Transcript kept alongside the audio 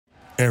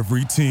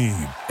Every team,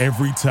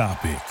 every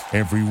topic,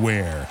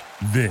 everywhere.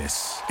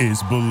 This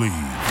is Believe.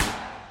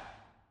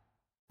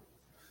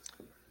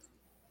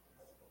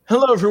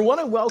 Hello, everyone,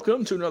 and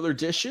welcome to another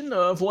edition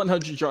of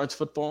 100 Yards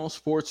Football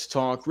Sports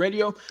Talk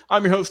Radio.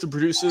 I'm your host and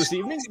producer this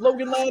evening,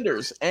 Logan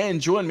Landers,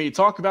 and join me to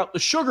talk about the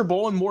Sugar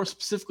Bowl and more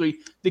specifically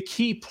the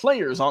key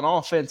players on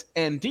offense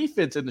and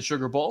defense in the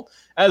Sugar Bowl.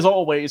 As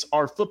always,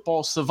 our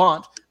football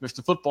savant,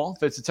 Mr. Football,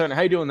 Vincent Turner.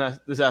 How you doing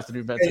this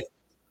afternoon, Vincent? Hey,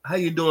 how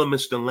you doing,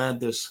 Mr.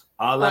 Landers?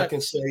 All I can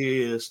say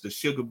is the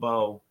Sugar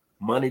Bowl,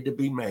 money to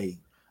be made.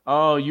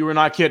 Oh, you are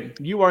not kidding.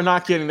 You are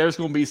not kidding. There's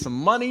going to be some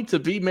money to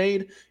be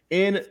made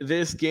in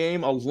this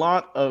game. A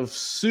lot of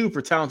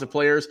super talented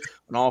players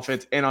on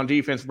offense and on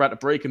defense. We're about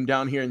to break them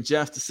down here in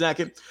just a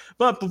second.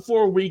 But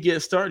before we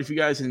get started, if you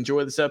guys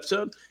enjoy this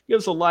episode, give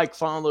us a like,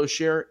 follow,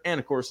 share,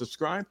 and, of course,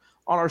 subscribe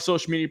on our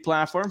social media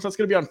platforms. That's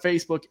going to be on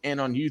Facebook and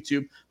on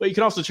YouTube. But you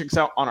can also check us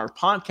out on our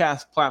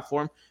podcast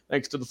platform,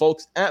 thanks to the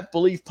folks at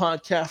Believe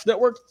Podcast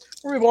Network.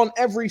 We're on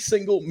every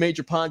single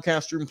major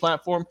podcast streaming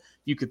platform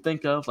you could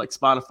think of, like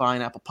Spotify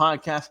and Apple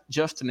Podcasts,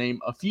 just to name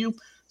a few.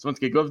 So once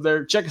again, go over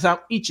there, check us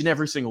out each and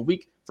every single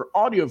week for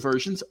audio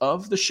versions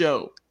of the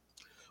show.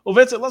 Well,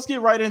 Vincent, let's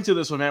get right into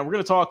this one, man. We're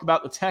going to talk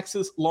about the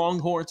Texas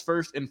Longhorns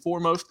first and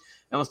foremost.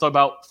 And let's talk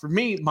about, for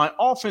me, my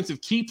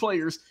offensive key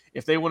players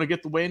if they want to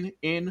get the win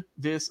in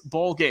this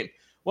ball game.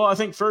 Well, I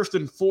think first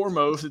and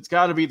foremost, it's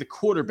got to be the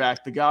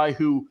quarterback, the guy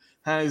who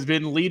has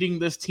been leading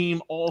this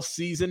team all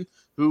season,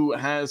 who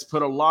has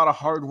put a lot of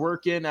hard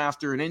work in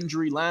after an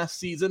injury last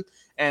season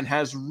and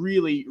has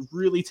really,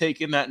 really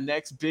taken that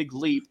next big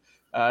leap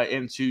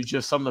into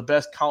just some of the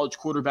best college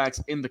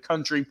quarterbacks in the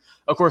country.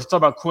 Of course, let's talk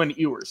about Quinn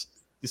Ewers,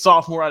 the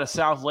sophomore out of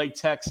Southlake,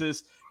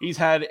 Texas. He's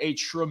had a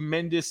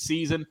tremendous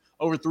season,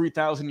 over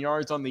 3,000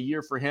 yards on the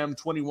year for him,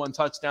 21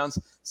 touchdowns,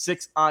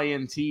 6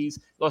 INTs. He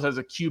also has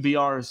a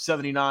QBR of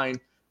 79,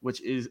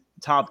 which is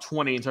top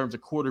 20 in terms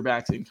of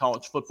quarterbacks in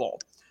college football.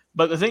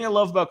 But the thing I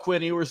love about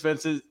Quinn Ewers,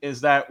 Vince,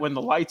 is that when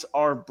the lights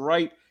are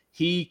bright,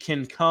 he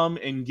can come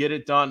and get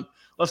it done.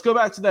 Let's go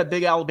back to that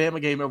big Alabama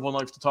game everyone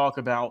likes to talk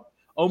about.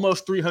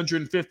 Almost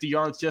 350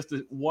 yards, just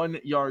 1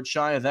 yard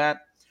shy of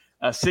that.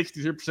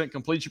 63%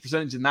 completion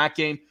percentage in that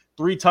game.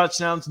 3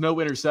 touchdowns, no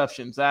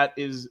interceptions. That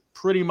is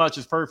pretty much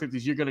as perfect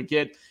as you're going to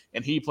get,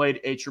 and he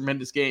played a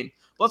tremendous game.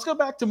 Let's go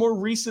back to more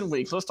recent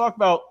weeks. Let's talk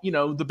about,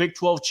 the Big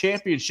 12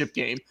 championship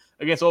game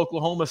against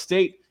Oklahoma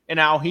State, and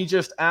how he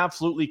just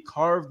absolutely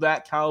carved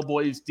that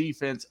Cowboys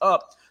defense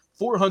up.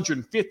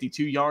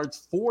 452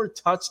 yards, 4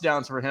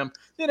 touchdowns for him.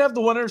 Didn't have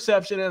the 1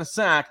 interception and a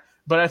sack,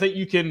 but I think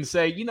you can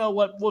say, you know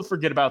what, we'll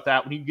forget about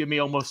that when you give me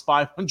almost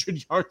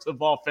 500 yards of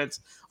offense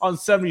on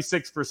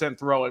 76%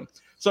 throwing.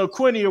 So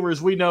Quinn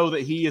Ewers, we know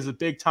that he is a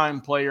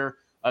big-time player,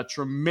 a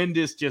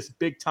tremendous, just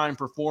big-time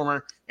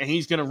performer, and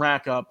he's going to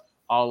rack up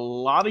a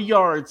lot of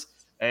yards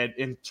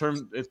in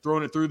terms of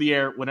throwing it through the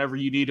air whenever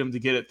you need him to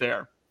get it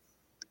there.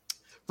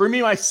 For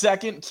me, my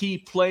second key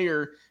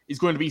player is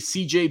going to be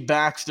C.J.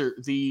 Baxter,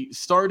 the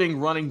starting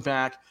running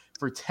back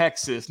for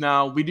Texas.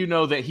 Now, we do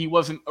know that he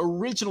wasn't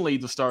originally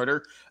the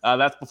starter.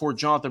 That's before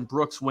Jonathan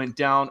Brooks went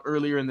down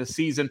earlier in the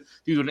season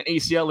due to an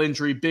ACL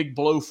injury, big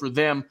blow for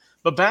them.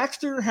 But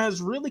Baxter has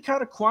really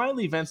kind of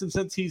quietly, Vincent,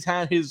 since he's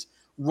had his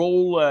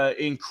role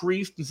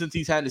increased and since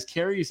he's had his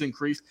carries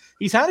increased,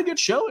 he's had a good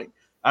showing.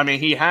 I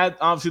mean, he had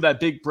obviously that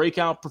big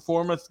breakout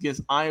performance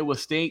against Iowa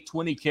State,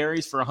 20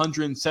 carries for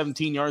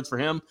 117 yards for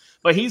him.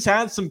 But he's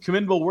had some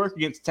commendable work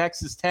against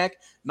Texas Tech,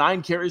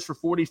 9 carries for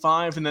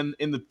 45. And then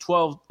in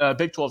the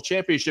Big 12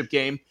 championship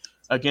game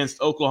against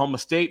Oklahoma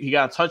State, he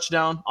got a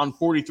touchdown on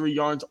 43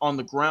 yards on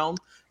the ground.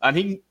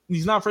 And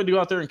he's not afraid to go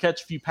out there and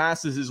catch a few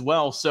passes as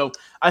well. So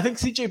I think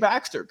C.J.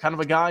 Baxter, kind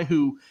of a guy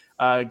who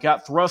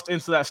got thrust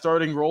into that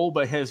starting role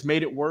but has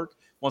made it work.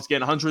 Once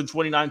again,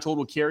 129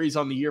 total carries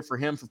on the year for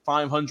him for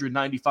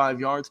 595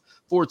 yards,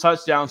 4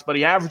 touchdowns. But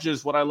he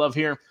averages, what I love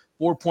here,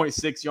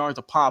 4.6 yards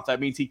a pop.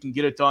 That means he can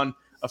get it done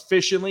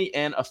efficiently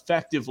and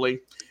effectively.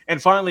 And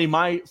finally,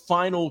 my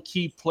final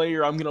key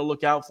player I'm going to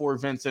look out for,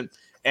 Vincent.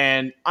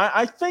 And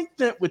I think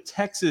that with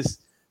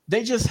Texas,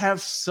 they just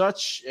have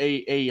such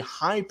a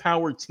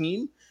high-powered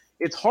team.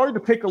 It's hard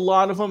to pick a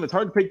lot of them. It's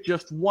hard to pick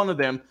just one of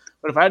them.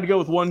 But if I had to go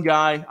with one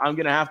guy, I'm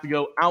going to have to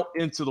go out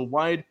into the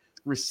wide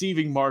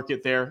receiving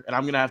market there, and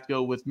I'm going to have to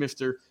go with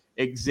Mr.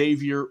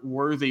 Xavier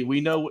Worthy. We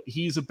know what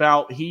he's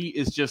about. He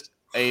is just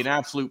an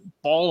absolute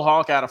ball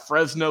hawk out of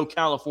Fresno,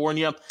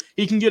 California.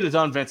 He can get it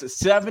done, Vincent.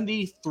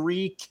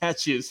 73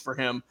 catches for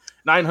him,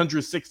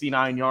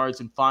 969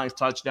 yards and 5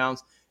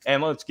 touchdowns.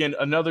 And let's get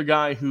another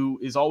guy who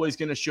is always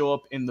going to show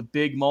up in the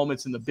big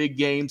moments, in the big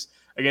games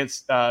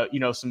against,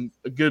 some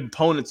good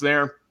opponents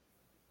there.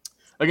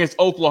 Against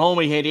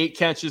Oklahoma, he had 8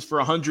 catches for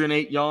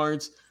 108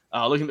 yards.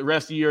 Looking at the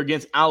rest of the year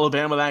against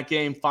Alabama, that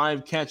game,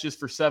 5 catches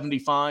for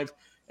 75.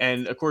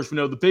 And, of course, we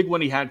know the big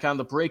one he had, kind of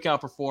the breakout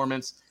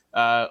performance,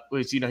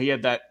 was, he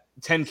had that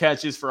 10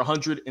 catches for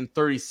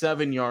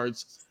 137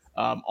 yards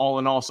all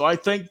in all. So I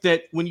think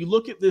that when you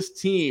look at this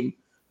team,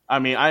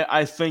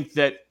 I think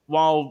that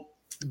while,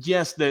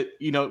 yes, that,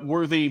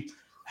 Worthy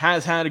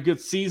has had a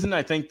good season.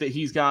 I think that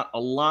he's got a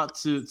lot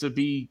to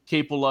be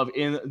capable of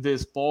in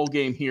this ball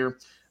game here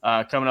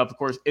coming up, of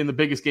course, in the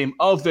biggest game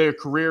of their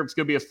career. It's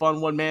going to be a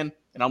fun one, man,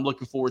 and I'm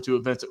looking forward to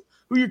it, Vincent.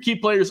 Who are your key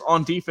players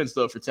on defense,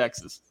 though, for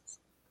Texas?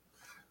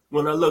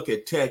 When I look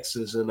at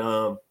Texas, and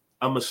I'm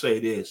going to say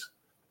this,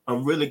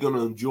 I'm really going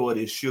to enjoy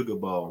this Sugar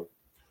Bowl.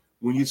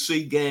 When you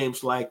see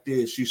games like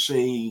this, you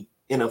see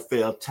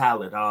NFL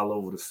talent all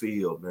over the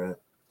field, man.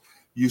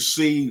 You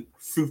see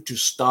future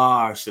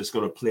stars that's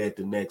going to play at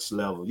the next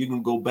level. You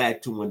can go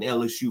back to when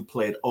LSU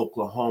played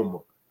Oklahoma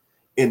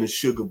in the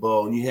Sugar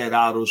Bowl, and you had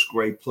all those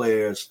great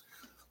players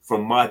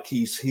from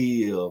Marquise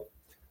Hill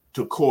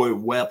to Corey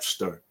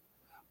Webster.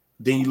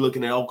 Then you're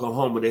looking at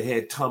Oklahoma, they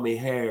had Tommy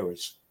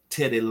Harris,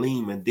 Teddy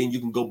Lehman. Then you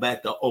can go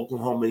back to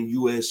Oklahoma and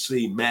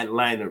USC, Matt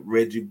Leinart,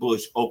 Reggie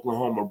Bush,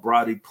 Oklahoma,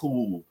 Brody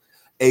Poole,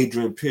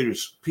 Adrian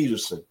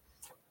Peterson.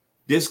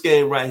 This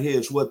game right here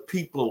is what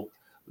people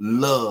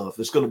love.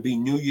 It's going to be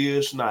New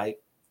Year's night,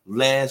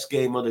 last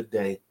game of the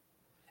day.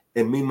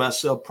 And me,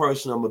 myself,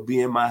 personally, I'm going to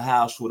be in my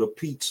house with a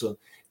pizza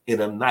and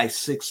a nice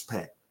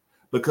six-pack.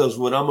 Because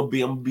what I'm going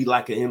to be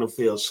like an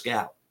NFL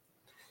scout.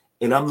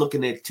 And I'm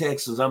looking at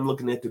Texas. I'm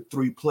looking at the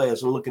three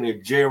players. I'm looking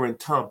at Jaron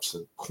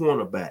Thompson,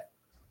 cornerback.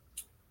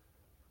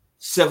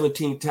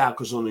 17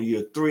 tackles on the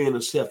year, 3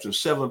 interceptions,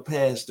 7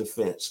 pass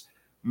defense.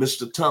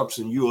 Mr.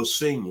 Thompson, you're a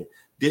senior.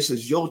 This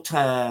is your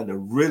time to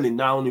really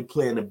not only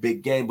play in a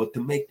big game, but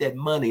to make that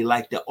money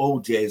like the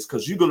OJs,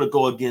 because you're going to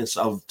go against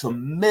a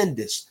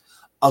tremendous,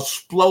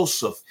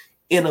 explosive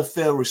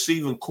NFL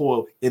receiving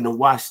corps in the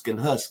Washington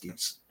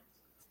Huskies.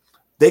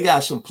 They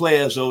got some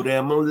players over there.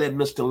 I'm going to let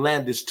Mr.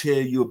 Landers tell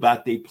you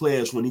about their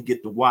players when he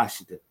get to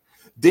Washington.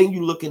 Then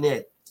you're looking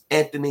at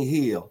Anthony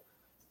Hill,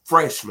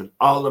 freshman,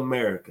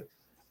 All-American,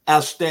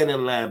 outstanding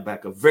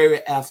linebacker,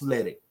 very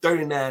athletic,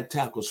 39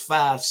 tackles,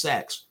 5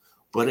 sacks.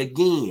 But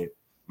again,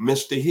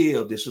 Mr.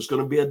 Hill, this is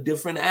going to be a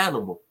different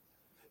animal.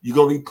 You're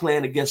going to be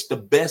playing against the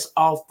best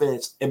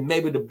offense and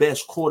maybe the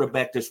best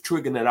quarterback that's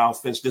triggering that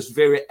offense that's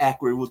very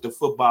accurate with the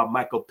football,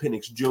 Michael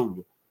Penix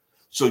Jr.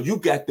 So you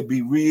got to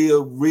be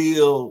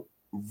real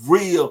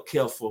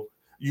careful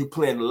you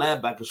playing the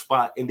linebacker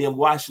spot. And then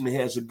Washington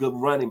has a good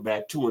running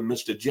back too, and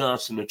Mr.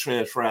 Johnson, the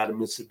transfer out of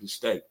Mississippi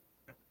State.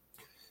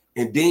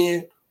 And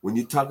then when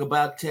you talk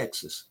about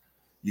Texas,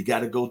 you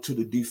got to go to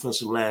the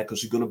defensive line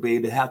because you're going to be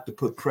able to have to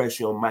put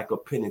pressure on Michael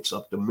Penix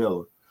up the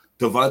middle.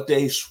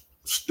 Devontae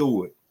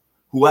Stewart,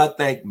 who I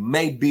think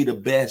may be the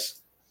best,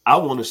 I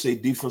want to say,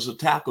 defensive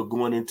tackle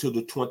going into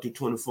the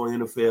 2024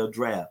 NFL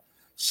draft.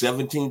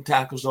 17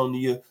 tackles on the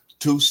year,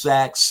 2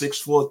 sacks,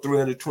 6'4",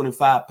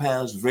 325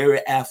 pounds,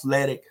 very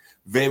athletic,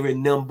 very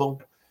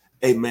nimble.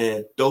 Hey,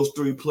 man, those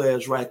 3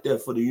 players right there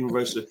for the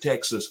University of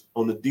Texas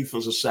on the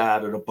defensive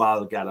side of the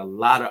ball got a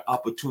lot of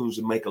opportunities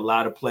to make a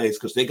lot of plays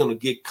because they're going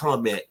to get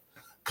comment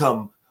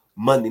come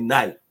Monday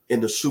night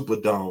in the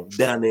Superdome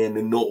down there in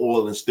the New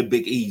Orleans, the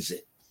Big Easy.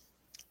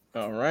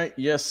 All right.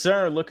 Yes,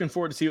 sir. Looking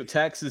forward to see what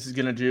Texas is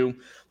going to do.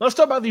 Let's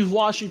talk about these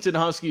Washington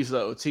Huskies,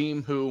 though, a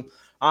team who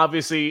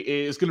obviously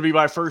is going to be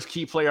my first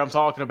key player I'm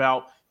talking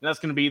about, and that's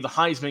going to be the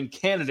Heisman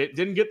candidate.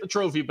 Didn't get the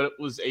trophy, but it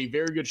was a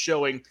very good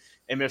showing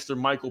in Mr.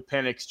 Michael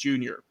Penix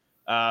Jr.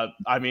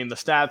 I mean, the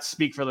stats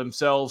speak for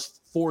themselves.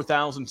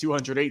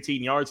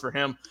 4,218 yards for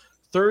him,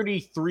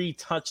 33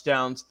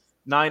 touchdowns,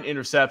 9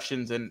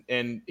 interceptions,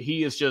 and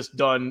he has just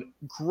done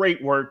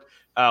great work.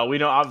 We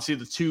know, obviously,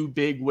 the 2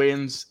 big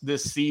wins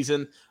this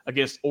season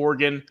against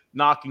Oregon,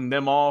 knocking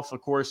them off,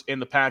 of course, in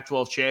the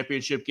Pac-12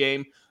 championship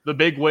game. The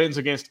big wins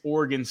against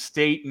Oregon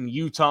State and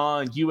Utah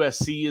and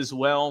USC as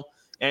well.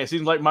 And it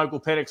seems like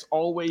Michael Penix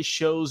always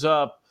shows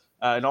up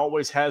and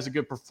always has a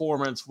good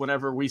performance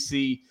whenever we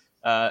see,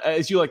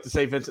 as you like to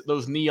say, Vincent,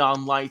 those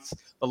neon lights.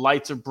 The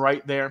lights are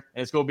bright there,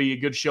 and it's going to be a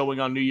good showing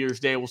on New Year's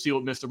Day. We'll see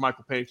what Mr.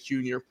 Michael Penix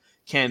Jr.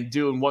 can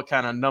do and what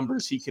kind of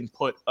numbers he can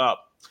put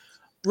up.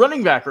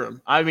 Running back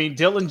room. I mean,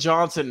 Dylan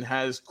Johnson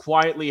has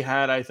quietly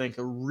had, I think,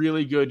 a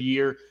really good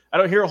year. I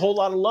don't hear a whole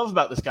lot of love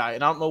about this guy,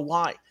 and I don't know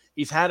why.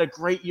 He's had a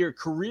great year,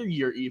 career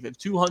year even.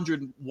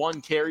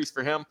 201 carries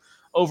for him,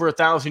 over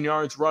 1,000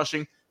 yards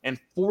rushing, and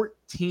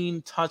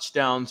 14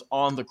 touchdowns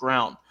on the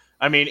ground.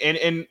 I mean,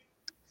 and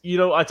you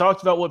know, I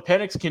talked about what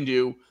Penix can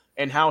do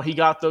and how he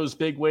got those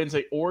big wins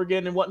at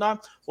Oregon and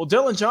whatnot. Well,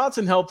 Dylan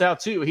Johnson helped out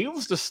too. He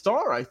was the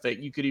star, I think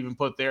you could even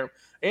put there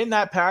in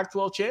that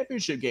Pac-12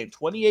 championship game.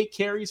 28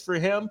 carries for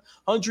him,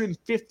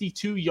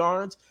 152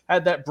 yards,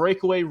 had that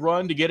breakaway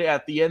run to get it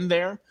at the end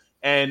there.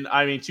 And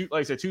I mean, 2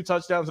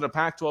 touchdowns in a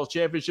Pac-12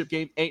 championship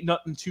game ain't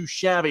nothing too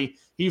shabby.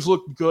 He's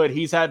looked good.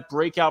 He's had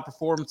breakout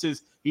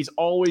performances. He's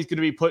always going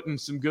to be putting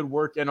some good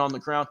work in on the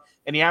ground.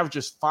 And he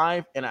averages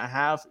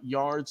 5.5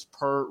 yards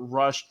per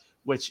rush,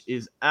 which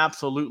is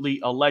absolutely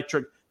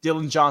electric.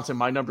 Dylan Johnson,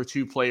 my number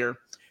 2 player.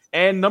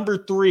 And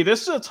number 3,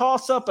 this is a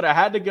toss-up, but I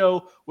had to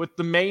go with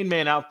the main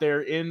man out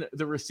there in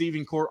the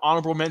receiving corps.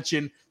 Honorable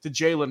mention to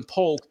Jalen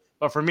Polk.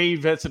 But for me,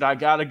 Vincent, I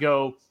got to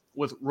go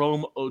with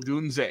Rome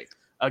Odunze,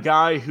 a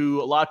guy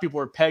who a lot of people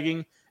are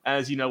pegging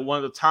as, you know, one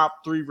of the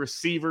top 3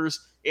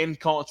 receivers in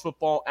college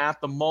football at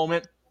the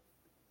moment.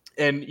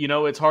 And,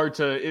 it's hard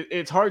to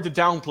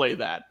downplay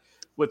that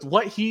with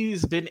what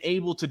he's been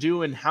able to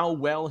do and how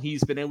well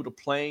he's been able to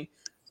play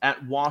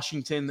at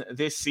Washington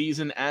this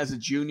season as a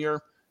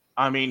junior.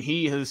 I mean,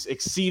 he has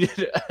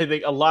exceeded, I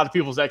think, a lot of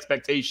people's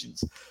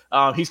expectations.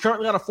 He's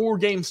currently on a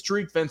 4-game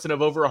streak, Vincent,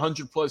 of over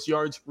 100-plus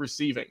yards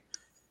receiving.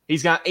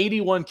 He's got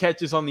 81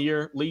 catches on the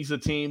year, leads the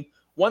team,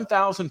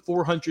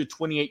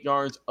 1,428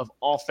 yards of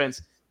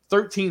offense,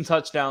 13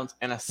 touchdowns,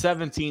 and a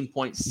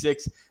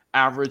 17.6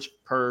 average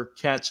per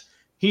catch.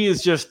 He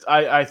is just,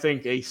 I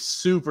think, a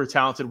super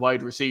talented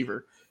wide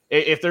receiver.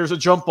 If there's a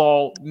jump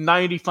ball,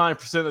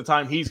 95% of the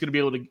time, he's going to be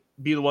able to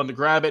be the one to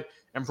grab it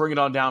and bring it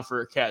on down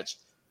for a catch.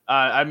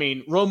 I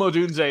mean, Rome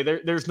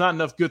Odunze, there's not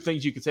enough good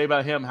things you can say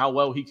about him, how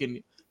well he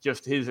can,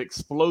 just his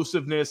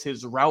explosiveness,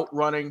 his route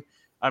running.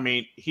 I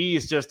mean, he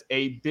is just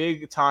a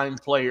big-time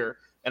player,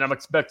 and I'm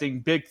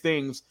expecting big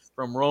things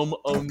from Rome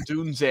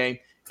Odunze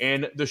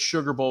and the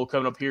Sugar Bowl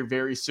coming up here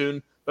very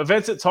soon. But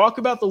Vincent, talk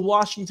about the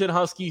Washington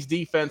Huskies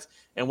defense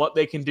and what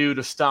they can do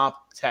to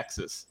stop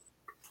Texas.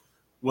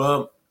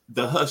 Well,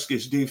 the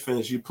Huskies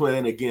defense, you're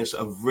playing against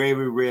a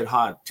very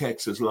red-hot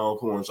Texas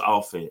Longhorns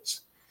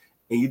offense.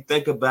 And you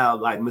think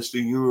about, like, Mr.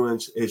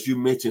 Ewens, as you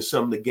mentioned,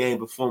 some of the game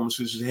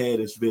performances he's had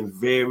has been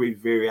very,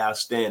 very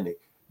outstanding.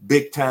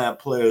 Big-time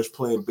players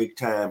playing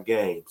big-time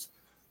games.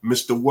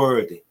 Mr.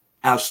 Worthy,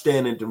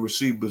 outstanding at the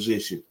receiver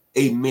position.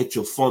 A.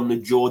 Mitchell from the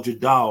Georgia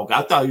Dog.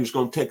 I thought he was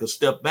going to take a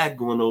step back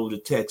going over to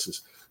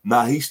Texas.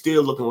 Now he's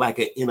still looking like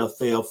an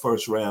NFL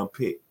first-round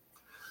pick.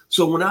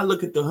 So when I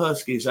look at the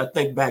Huskies, I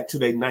think back to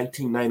their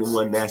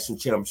 1991 National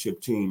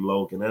Championship team,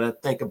 Logan, and I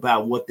think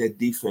about what that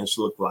defense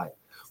looked like.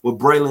 Well,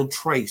 Braylon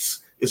Trace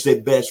is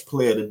their best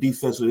player, the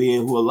defensive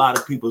end, who a lot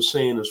of people are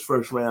saying is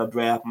first-round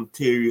draft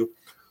material.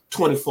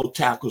 24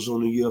 tackles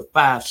on the year,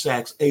 5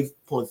 sacks,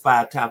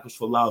 8.5 tackles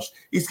for loss.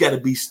 He's got to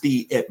be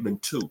Steve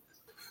Edmond, too.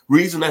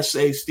 Reason I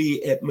say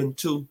Steve Edmond,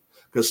 too,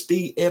 because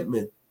Steve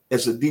Edmond,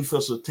 as a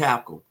defensive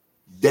tackle,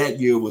 that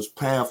year was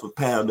pound for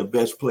pound the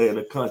best player in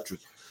the country.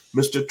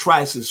 Mr.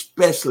 Trice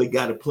especially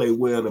got to play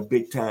well in a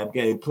big-time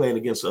game, playing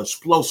against an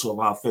explosive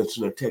offense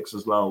in the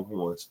Texas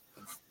Longhorns.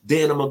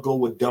 Then I'm going to go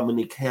with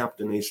Dominique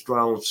Hampton, a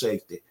strong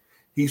safety.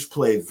 He's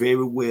played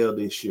very well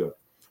this year.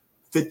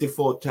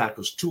 54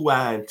 tackles, 2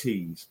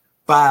 INTs,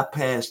 5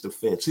 pass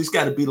defense. He's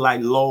got to be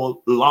like Lawyer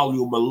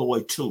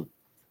Malloy, too.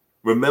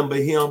 Remember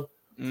him?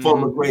 Mm-hmm.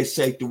 Former great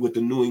safety with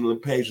the New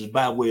England Patriots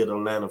by way of the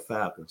Atlanta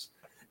Falcons.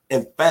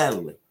 And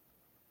finally,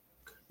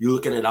 you're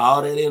looking at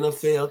all that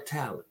NFL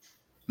talent.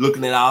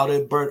 Looking at all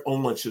that Burt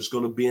Owens is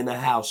going to be in the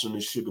house in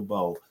the Sugar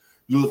Bowl.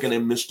 You're looking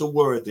at Mr.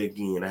 Worthy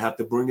again. I have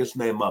to bring his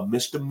name up.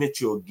 Mr.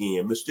 Mitchell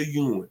again. Mr.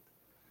 Ewan.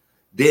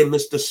 Then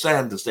Mr.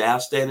 Sanders, the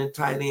outstanding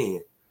tight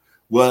end.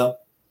 Well,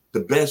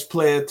 the best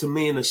player to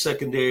me in the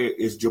secondary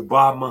is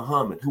Jabbar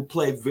Muhammad, who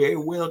played very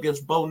well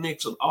against Bo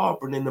Nix and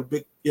Auburn in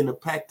the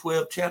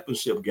Pac-12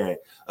 championship game.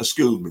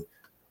 Excuse me,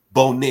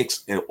 Bo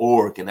Nix and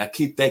Oregon. I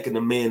keep thinking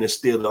the man is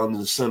still under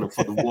the center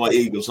for the War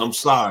Eagles. I'm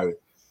sorry.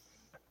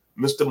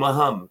 Mr.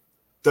 Muhammad,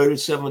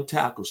 37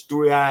 tackles,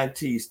 3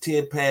 INTs,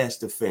 10 pass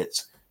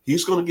defense.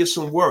 He's going to get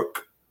some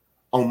work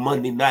on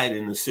Monday night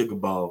in the Sugar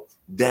Bowl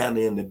down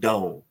there in the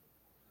Dome.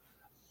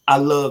 I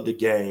love the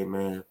game,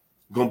 man.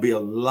 Going to be a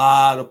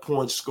lot of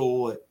points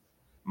scored.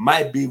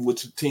 Might be what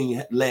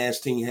the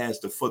last team has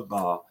to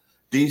football.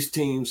 These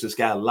teams has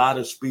got a lot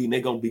of speed, and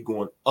they're going to be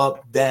going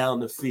up,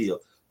 down the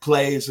field.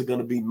 Plays are going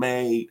to be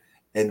made.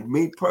 And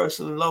me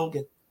personally,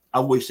 Logan,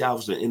 I wish I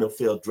was an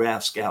NFL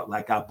draft scout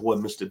like our boy,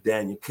 Mr.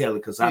 Daniel Kelly,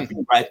 because I'd be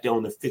right there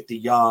on the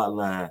 50-yard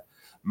line,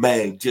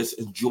 man, just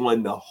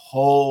enjoying the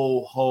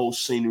whole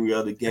scenery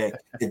of the game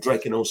and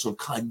drinking on some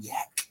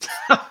cognac.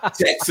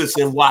 Texas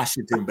and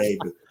Washington,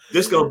 baby.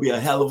 This is going to be a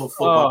hell of a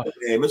football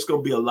game. It's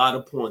going to be a lot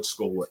of points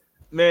scored.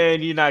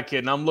 Man, you're not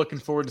kidding. I'm looking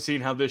forward to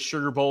seeing how this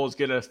Sugar Bowl is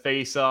going to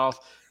face off.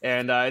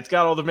 And it's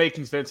got all the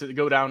makings, Vincent, to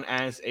go down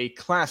as a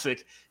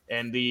classic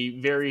and the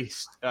very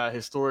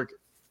historic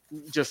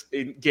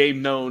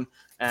game known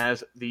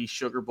as the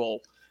Sugar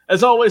Bowl.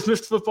 As always,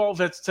 Mr. Football,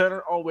 Vincent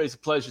Turner, always a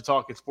pleasure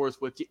talking sports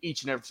with you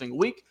each and every single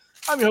week.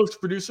 I'm your host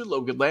and producer,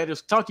 Logan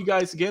Landers. Talk to you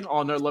guys again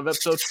on another live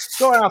episode.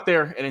 Go out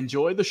there and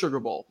enjoy the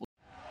Sugar Bowl.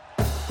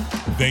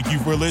 Thank you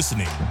for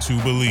listening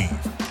to Believe.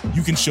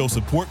 You can show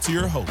support to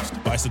your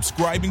host by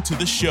subscribing to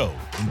the show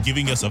and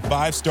giving us a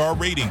 5-star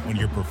rating on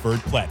your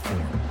preferred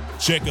platform.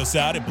 Check us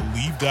out at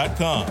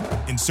Believe.com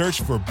and search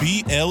for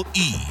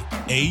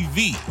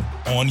BLEAV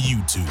on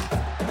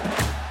YouTube.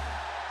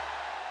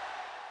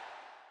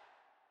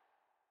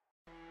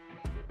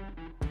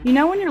 You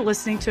know when you're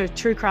listening to a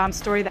true crime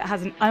story that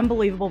has an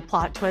unbelievable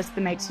plot twist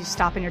that makes you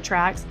stop in your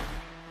tracks?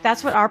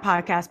 That's what our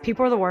podcast,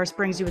 People Are the Worst,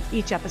 brings you with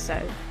each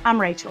episode.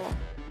 I'm Rachel.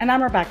 And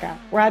I'm Rebecca.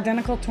 We're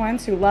identical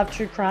twins who love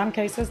true crime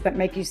cases that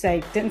make you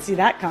say, didn't see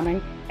that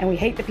coming, and we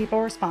hate the people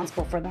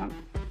responsible for them.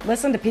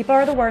 Listen to People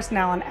Are the Worst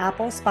now on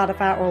Apple,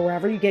 Spotify, or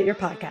wherever you get your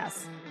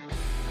podcasts.